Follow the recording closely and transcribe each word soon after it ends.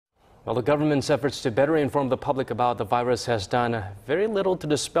Well, the government's efforts to better inform the public about the virus has done very little to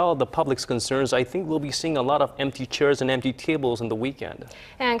dispel the public's concerns. I think we'll be seeing a lot of empty chairs and empty tables in the weekend.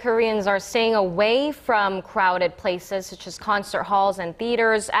 And Koreans are staying away from crowded places such as concert halls and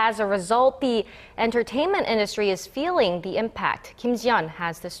theaters. As a result, the entertainment industry is feeling the impact. Kim Ji-yeon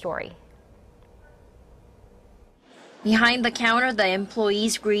has the story. Behind the counter, the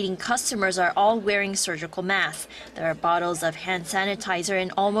employees greeting customers are all wearing surgical masks. There are bottles of hand sanitizer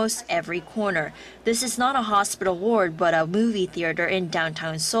in almost every corner. This is not a hospital ward, but a movie theater in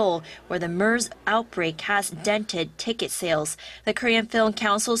downtown Seoul, where the MERS outbreak has dented ticket sales. The Korean Film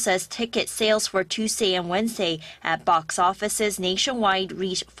Council says ticket sales for Tuesday and Wednesday at box offices nationwide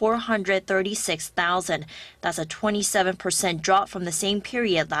reached 436,000. That's a 27% drop from the same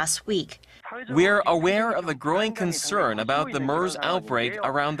period last week. We're aware of the growing concern about the MERS outbreak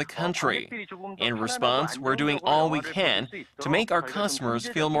around the country. In response, we're doing all we can to make our customers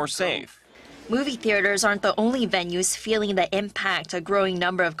feel more safe. Movie theaters aren't the only venues feeling the impact. A growing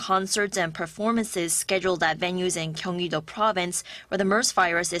number of concerts and performances scheduled at venues in Gyeonggi-do province, where the MERS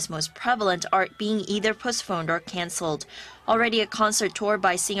virus is most prevalent, are being either postponed or canceled. Already a concert tour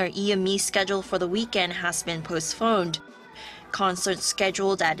by singer yeon scheduled for the weekend has been postponed. Concerts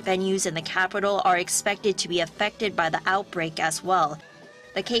scheduled at venues in the capital are expected to be affected by the outbreak as well.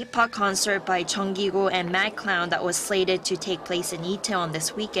 The K-pop concert by Jungkook and Mad Clown that was slated to take place in Itaewon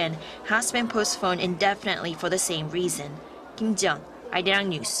this weekend has been postponed indefinitely for the same reason. Kim Ji-yeon, Arirang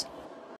News.